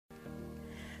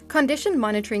Condition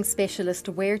monitoring specialist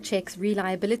WearCheck's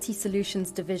Reliability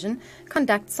Solutions division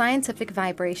conducts scientific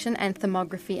vibration and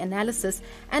thermography analysis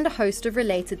and a host of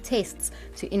related tests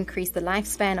to increase the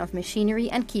lifespan of machinery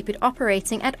and keep it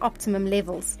operating at optimum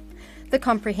levels. The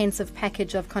comprehensive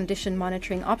package of condition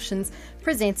monitoring options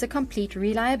presents a complete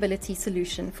reliability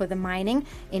solution for the mining,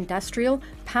 industrial,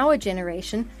 power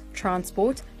generation,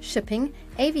 transport, shipping,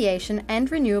 aviation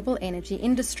and renewable energy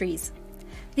industries.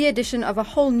 The addition of a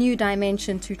whole new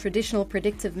dimension to traditional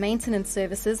predictive maintenance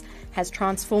services has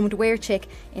transformed WearCheck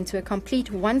into a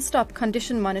complete one-stop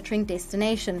condition monitoring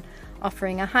destination,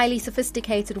 offering a highly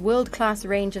sophisticated world-class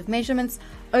range of measurements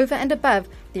over and above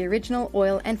the original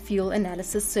oil and fuel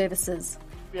analysis services.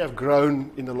 We have grown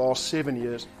in the last 7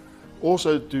 years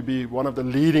also to be one of the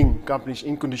leading companies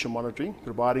in condition monitoring,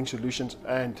 providing solutions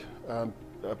and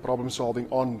problem solving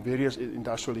on various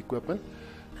industrial equipment.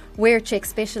 WearCheck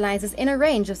specializes in a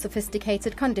range of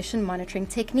sophisticated condition monitoring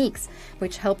techniques,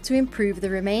 which help to improve the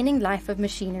remaining life of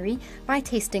machinery by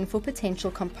testing for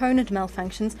potential component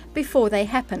malfunctions before they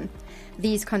happen.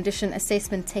 These condition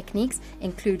assessment techniques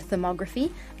include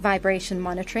thermography, vibration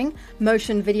monitoring,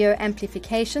 motion video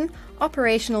amplification,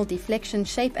 operational deflection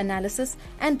shape analysis,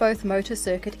 and both motor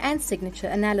circuit and signature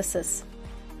analysis.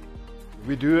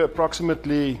 We do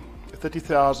approximately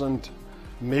 30,000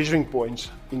 measuring points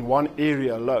in one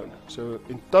area alone. So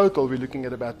in total we're looking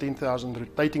at about 10,000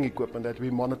 rotating equipment that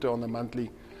we monitor on a monthly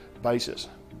basis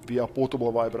via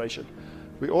portable vibration.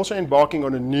 We're also embarking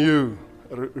on a new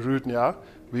route now.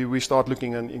 We start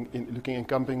looking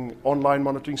encompassing online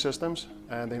monitoring systems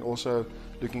and then also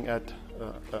looking at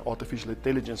artificial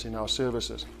intelligence in our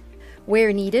services.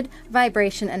 Where needed,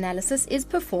 vibration analysis is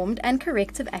performed and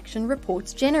corrective action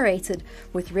reports generated,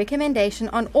 with recommendation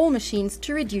on all machines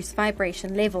to reduce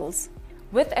vibration levels.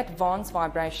 With advanced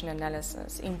vibration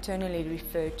analysis, internally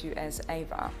referred to as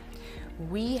AVA,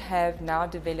 we have now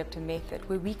developed a method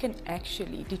where we can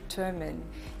actually determine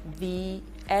the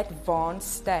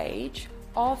advanced stage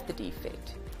of the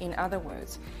defect. In other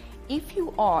words, if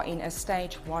you are in a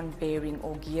stage 1 bearing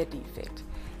or gear defect,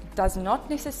 does not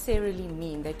necessarily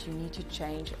mean that you need to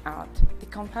change out the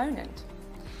component.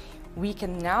 We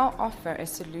can now offer a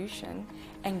solution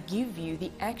and give you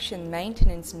the action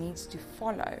maintenance needs to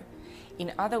follow.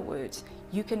 In other words,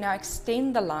 you can now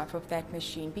extend the life of that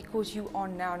machine because you are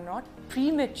now not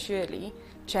prematurely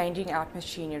changing out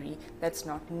machinery that's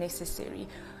not necessary.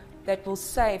 That will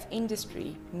save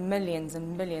industry millions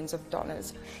and millions of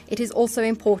dollars. It is also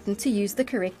important to use the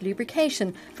correct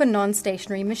lubrication for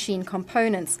non-stationary machine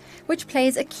components, which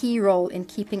plays a key role in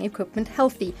keeping equipment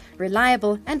healthy,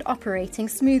 reliable and operating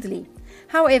smoothly.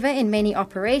 However, in many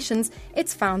operations,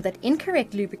 it's found that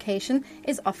incorrect lubrication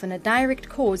is often a direct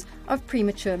cause of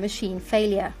premature machine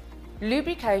failure.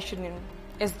 Lubrication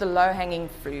is the low-hanging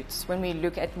fruits when we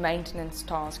look at maintenance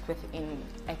tasks within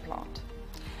a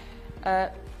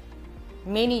plant.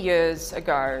 Many years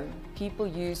ago, people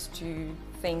used to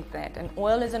think that an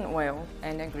oil is an oil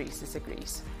and a grease is a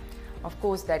grease. Of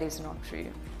course, that is not true.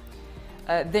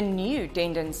 The new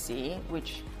tendency,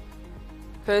 which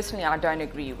personally I don't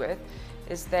agree with,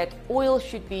 is that oil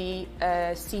should be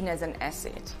seen as an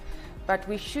asset. But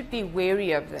we should be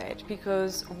wary of that,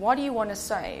 because what do you want to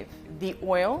save? The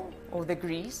oil or the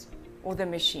grease or the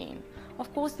machine?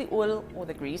 Of course, the oil or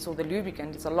the grease or the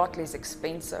lubricant is a lot less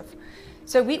expensive.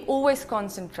 So we always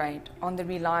concentrate on the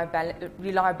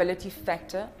reliability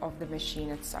factor of the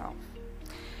machine itself.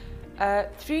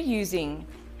 Through using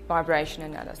vibration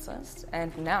analysis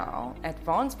and now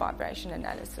advanced vibration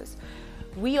analysis,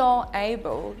 we are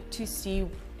able to see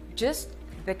just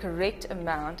the correct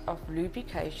amount of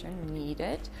lubrication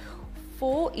needed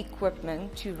for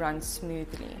equipment to run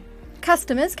smoothly.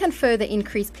 Customers can further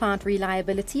increase plant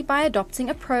reliability by adopting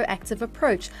a proactive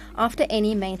approach after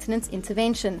any maintenance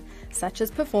intervention, such as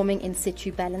performing in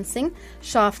situ balancing,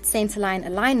 shaft centerline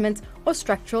alignment, or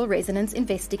structural resonance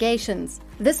investigations.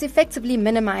 This effectively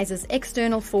minimizes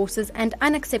external forces and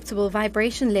unacceptable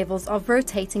vibration levels of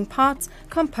rotating parts,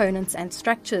 components, and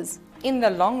structures. In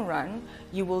the long run,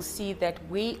 you will see that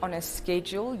we, on a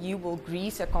schedule, you will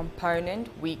grease a component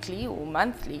weekly or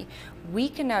monthly. We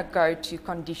can now go to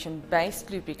condition-based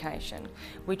lubrication,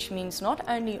 which means not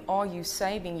only are you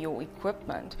saving your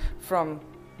equipment from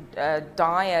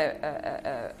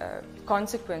dire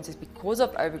consequences because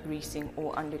of overgreasing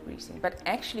or undergreasing, but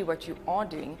actually what you are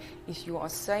doing is you are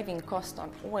saving cost on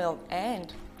oil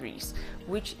and grease,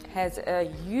 which has a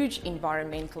huge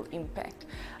environmental impact.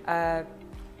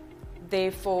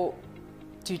 Therefore,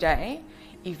 today,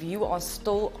 if you are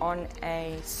still on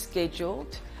a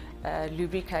scheduled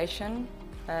lubrication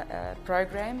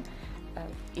program,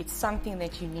 it's something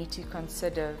that you need to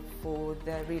consider for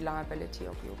the reliability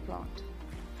of your plant.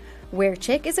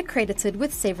 WearCheck is accredited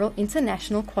with several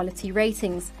international quality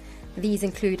ratings. These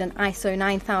include an ISO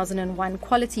 9001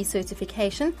 quality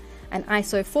certification, an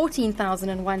ISO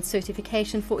 14001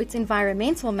 certification for its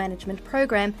environmental management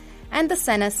program, and the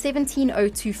SANA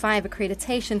 17025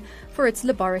 accreditation for its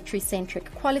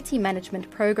laboratory-centric quality management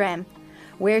program.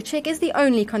 WearCheck is the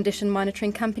only condition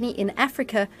monitoring company in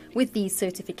Africa with these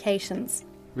certifications.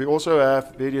 We also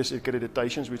have various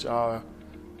accreditations which our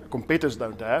competitors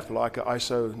don't have, like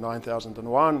ISO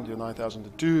 9001,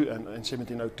 9002 and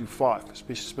 17025,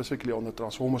 specifically on the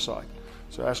transformer side.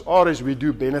 So as RS we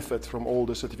do benefit from all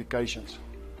the certifications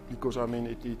because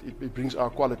it brings our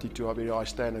quality to a very high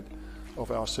standard of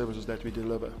our services that we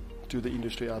deliver to the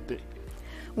industry out there.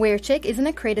 WearCheck is an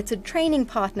accredited training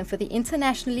partner for the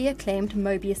internationally acclaimed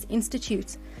Mobius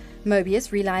Institute.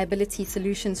 Mobius Reliability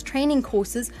Solutions training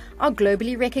courses are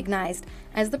globally recognized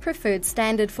as the preferred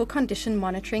standard for condition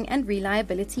monitoring and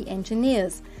reliability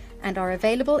engineers and are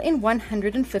available in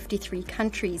 153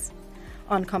 countries.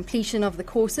 On completion of the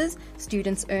courses,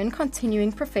 students earn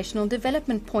continuing professional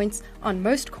development points on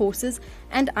most courses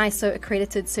and ISO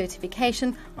accredited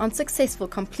certification on successful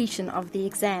completion of the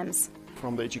exams.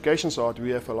 From the education side,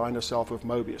 we have aligned ourselves with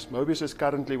Mobius. Mobius is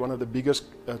currently one of the biggest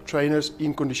trainers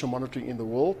in condition monitoring in the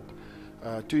world.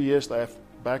 2 years they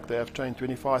have trained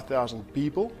 25,000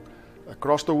 people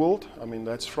across the world.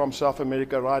 That's from South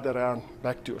America right around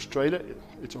back to Australia.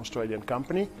 It's an Australian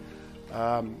company.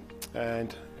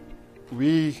 And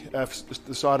we have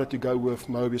decided to go with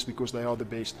Mobius because they are the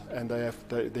best and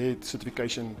their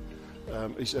certification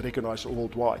is recognized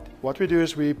worldwide. What we do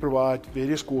is we provide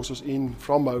various courses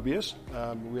from Mobius.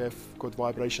 We have got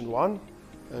Vibration 1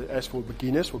 as for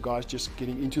beginners, for guys just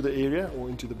getting into the area or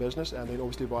into the business, and then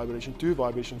obviously Vibration 2,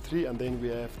 Vibration 3, and then we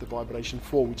have the Vibration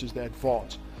 4, which is the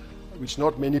advanced, which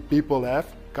not many people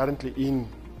have currently in,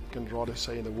 can rather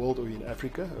say in the world or in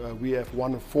Africa. We have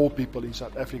 1 of 4 people in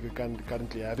South Africa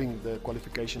currently having the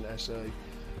qualification as a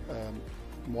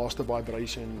master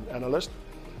vibration analyst.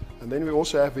 And then we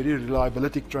also have very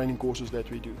reliability training courses that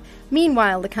we do.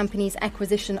 Meanwhile, the company's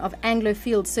acquisition of Anglo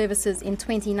Field Services in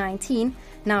 2019,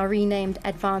 now renamed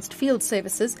Advanced Field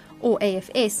Services, or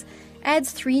AFS,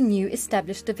 adds 3 new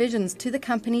established divisions to the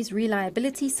company's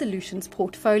reliability solutions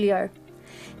portfolio.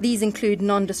 These include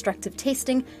non-destructive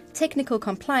testing, technical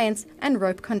compliance, and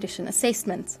rope condition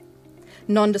assessment.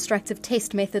 Non-destructive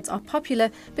test methods are popular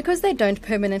because they don't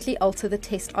permanently alter the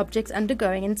test objects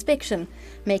undergoing inspection,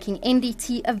 making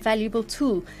NDT a valuable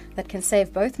tool that can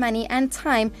save both money and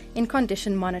time in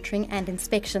condition monitoring and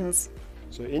inspections.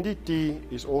 So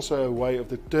NDT is also a way of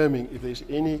determining if there's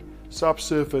any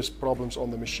subsurface problems on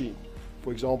the machine.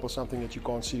 For example, something that you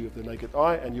can't see with the naked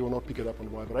eye and you will not pick it up on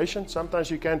vibration.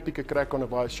 Sometimes you can pick a crack on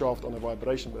a shaft on a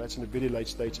vibration, but that's in a very late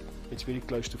stage. It's very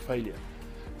close to failure.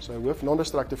 So with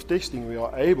non-destructive testing, we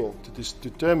are able to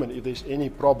determine if there's any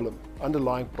problem,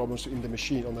 underlying problems in the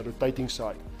machine on the rotating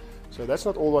side. So that's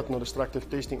not all what non-destructive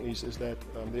testing is that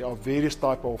there are various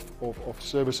types of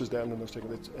services that are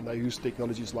non-destructive, and they use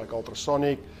technologies like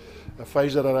ultrasonic, a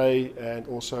phaser array, and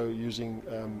also using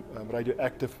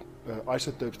radioactive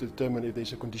isotopes to determine if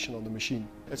there's a condition on the machine.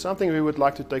 It's something we would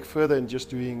like to take further in just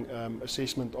doing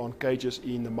assessment on cages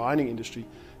in the mining industry,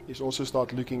 is also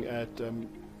start looking at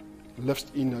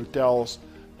lifts in hotels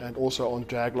and also on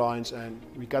drag lines, and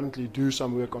we currently do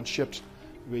some work on ships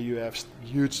where you have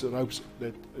huge ropes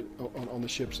that on the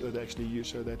ships that they actually use.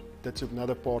 So that's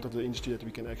another part of the industry that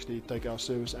we can actually take our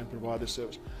service and provide the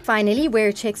service. Finally,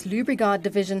 WearCheck's Lubrigard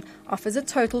division offers a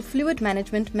total fluid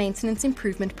management maintenance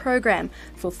improvement program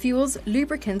for fuels,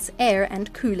 lubricants, air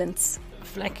and coolants.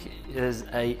 FLAC is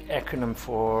an acronym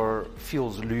for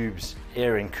Fuels, Lubes,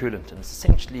 Air and Coolant, and it's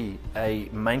essentially a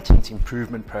maintenance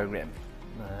improvement program.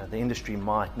 The industry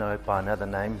might know it by another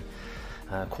name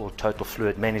called Total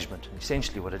Fluid Management. And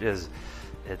essentially what it is,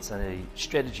 it's a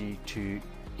strategy to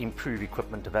improve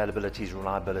equipment availabilities,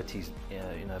 reliabilities,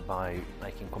 by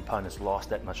making components last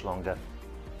that much longer.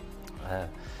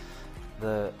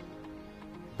 The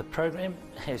program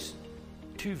has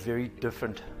 2 very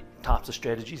different types of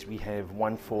strategies. We have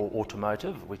one for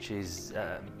automotive, which is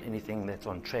anything that's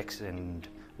on tracks and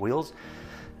wheels,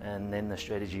 and then the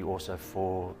strategy also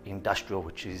for industrial,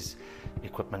 which is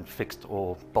equipment fixed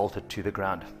or bolted to the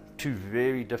ground. 2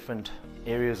 very different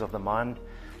areas of the mine,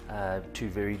 2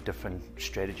 very different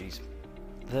strategies.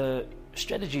 The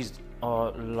strategies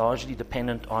are largely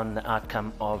dependent on the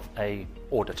outcome of an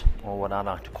audit, or what I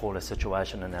like to call a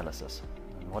situation analysis.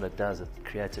 And what it does, it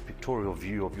creates a pictorial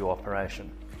view of your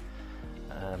operation.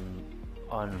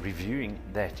 on reviewing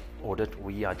that audit,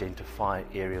 we identify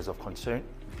areas of concern,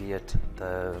 be it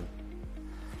the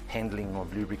handling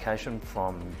of lubrication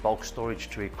from bulk storage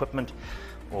to equipment,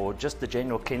 or just the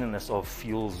general cleanliness of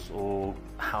fuels or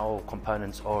how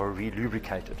components are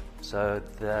re-lubricated. So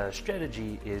the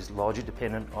strategy is largely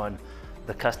dependent on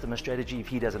the customer strategy. If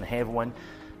he doesn't have one,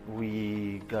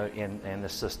 we go in and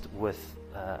assist with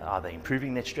either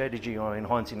improving that strategy or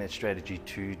enhancing that strategy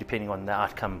depending on the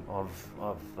outcome of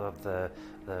the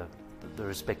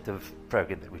respective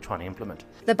program that we're trying to implement.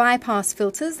 The bypass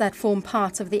filters that form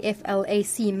part of the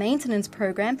FLAC maintenance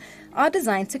program are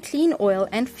designed to clean oil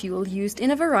and fuel used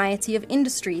in a variety of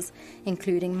industries,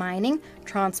 including mining,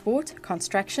 transport,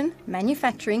 construction,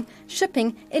 manufacturing,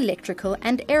 shipping, electrical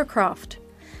and aircraft.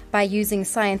 By using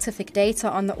scientific data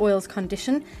on the oil's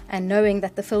condition and knowing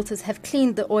that the filters have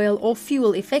cleaned the oil or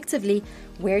fuel effectively,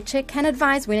 WearCheck can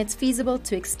advise when it's feasible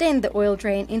to extend the oil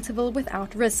drain interval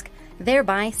without risk,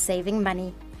 thereby saving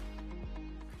money.